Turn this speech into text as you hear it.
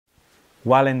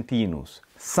Valentinus,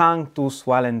 Sanctus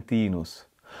Valentinus,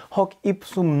 hoc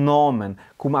ipsum nomen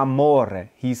cum amore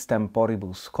his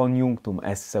temporibus conjunctum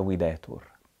esse videtur.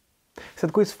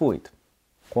 Sed quis fuit?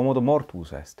 Quomodo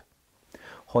mortuus est?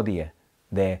 Hodie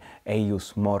de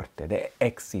eius morte, de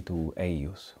exitu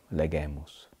eius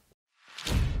legemus.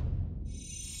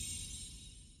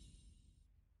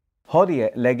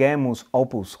 Hodie legemus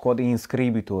opus quod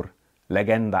inscribitur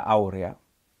legenda aurea.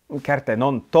 Certe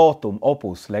non totum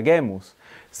opus legemus,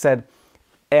 sed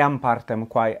eam partem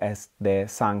quae est de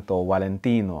Sancto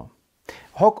Valentino.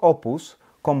 Hoc opus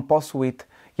composuit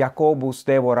Jacobus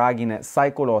de Voragine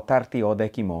saeculo tertio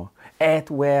decimo,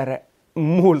 et vere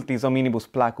multis hominibus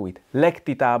placuit,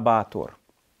 lectita abatur.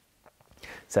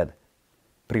 Sed,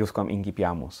 priusquam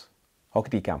incipiamus,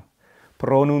 hoc dicam,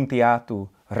 pronuntiatu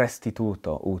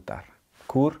restituto utar.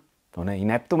 Cur? Nonne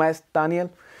ineptum est,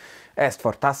 Daniel? Est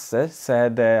fortasse,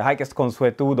 sed haec est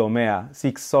consuetudo mea,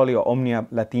 sic solio omnia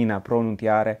Latina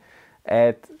pronuntiare,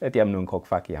 et iam nunc hoc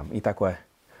faciam, itaque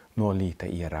nolite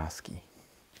ierasci.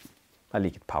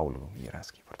 Alicit Paulo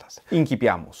ierasci fortasse.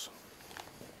 Incipiamus.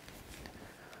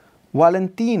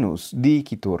 Valentinus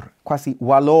dicitur, quasi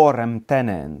valorem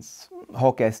tenens,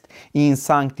 hoc est in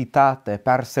sanctitate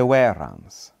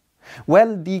perseverans.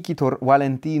 Vel dicitur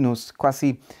Valentinus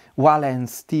quasi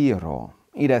valens tiro,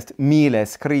 id est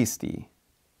miles Christi.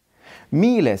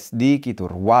 Miles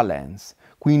dicitur valens,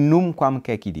 qui numquam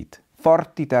cecidit,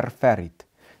 fortiter ferit,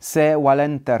 se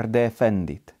valenter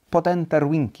defendit, potenter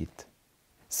vincit.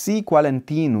 Sic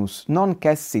Valentinus non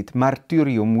cessit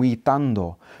martyrium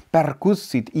vitando,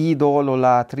 percussit idolo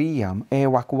latriam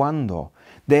evacuando,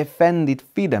 defendit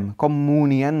fidem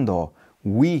communiendo,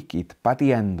 vicit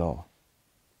patiendo.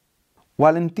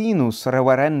 Valentinus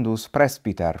reverendus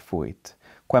presbyter fuit,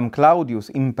 quem Claudius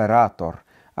imperator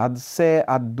ad se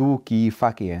adduci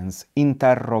faciens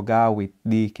interrogavit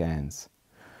dicens: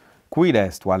 Quid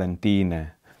est,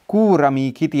 Valentine? Cura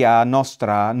micitia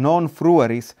nostra non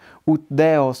frueris ut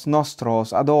Deos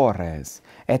nostros adores,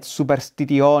 et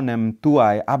superstitionem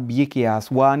tuae abjicias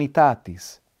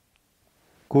vanitatis.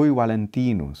 Cui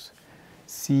Valentinus,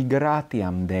 si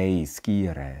gratiam Dei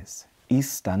scires,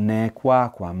 ista ne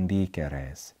quaquam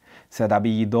diceres, sed ab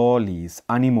idolis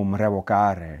animum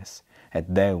revocares, et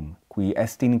Deum, qui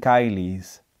est in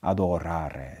caelis,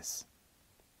 adorares.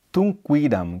 Tunc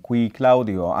quidam, qui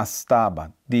Claudio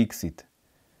astabat, dixit: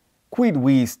 Quid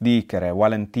vis dicere,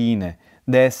 Valentine,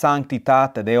 de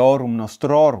sanctitate deorum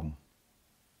nostrorum?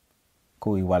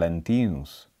 Cui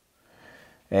Valentinus: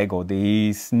 Ego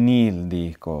diis nil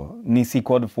dico, nisi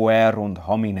quod fuerunt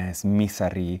homines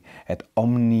miseri et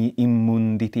omni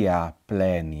immunditia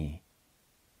pleni.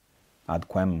 Ad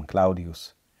quem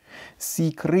Claudius: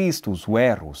 Si Christus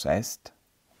verus est,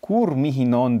 cur mihi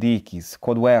non dicis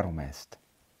quod verum est?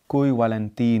 Cui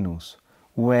Valentinus: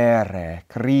 Vere,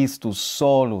 Christus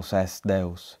solus est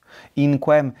Deus, in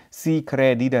quem si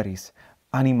credideris,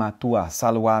 anima tua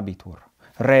salvabitur,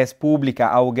 res publica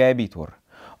augebitur,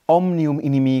 omnium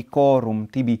inimicorum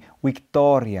tibi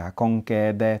victoria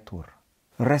concedertur.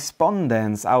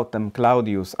 Respondens autem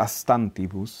Claudius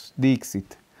astantibus,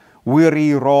 dixit: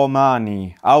 Viri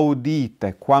Romani,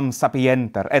 audite quam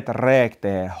sapienter et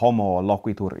recte homo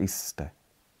loquitur iste.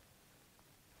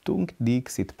 Tunc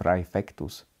dixit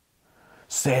praefectus: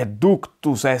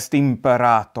 Seductus est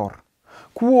imperator,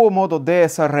 quomodo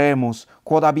deseremus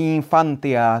quod ab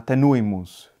infantia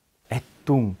tenuimus, et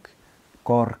tunc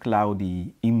cor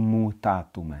Claudii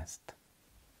immutatum est.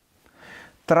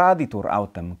 Traditur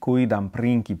autem quidam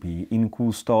principi in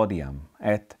custodiam,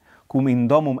 et cum in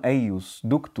domum eius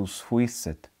ductus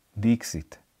fuisset,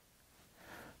 dixit: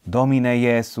 Domine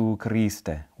Iesu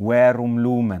Christe, verum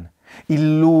lumen,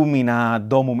 illumina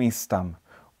domum istam,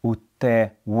 ut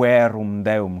te verum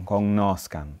Deum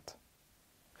cognoscant.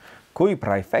 Cui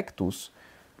praefectus: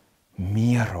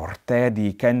 Miror te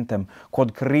dicentem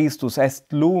quod Christus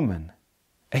est lumen,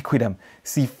 equidem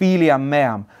si filiam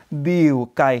meam Diu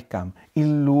caecam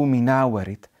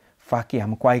illuminaverit,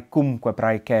 faciam quaecumque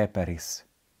praeceperis.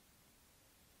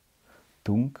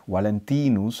 Tunc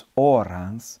Valentinus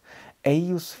orans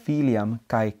eius filiam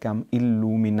caecam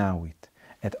illuminavit,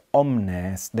 et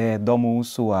omnes de domu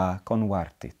sua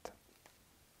convertit.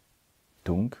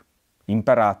 Tunc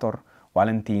imperator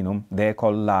Valentinum de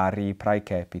Collari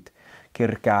praecepit,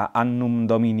 circa annum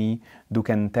Domini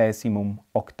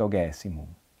 280.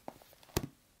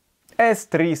 Est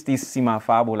tristissima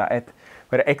fabula, et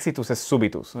vere exitus est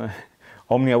subitus.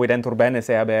 Omnia videntur bene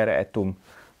se habere, et tum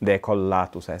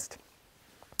decollatus est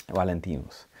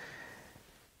Valentinus.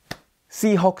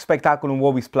 Si hoc spectaculum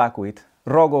vobis placuit,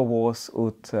 rogo vos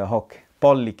ut hoc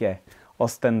pollice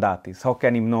ostendatis, hoc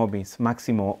enim nobis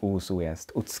maximo usu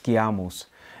est, ut sciamus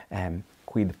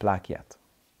quid placiat.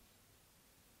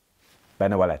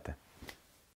 Bene valete.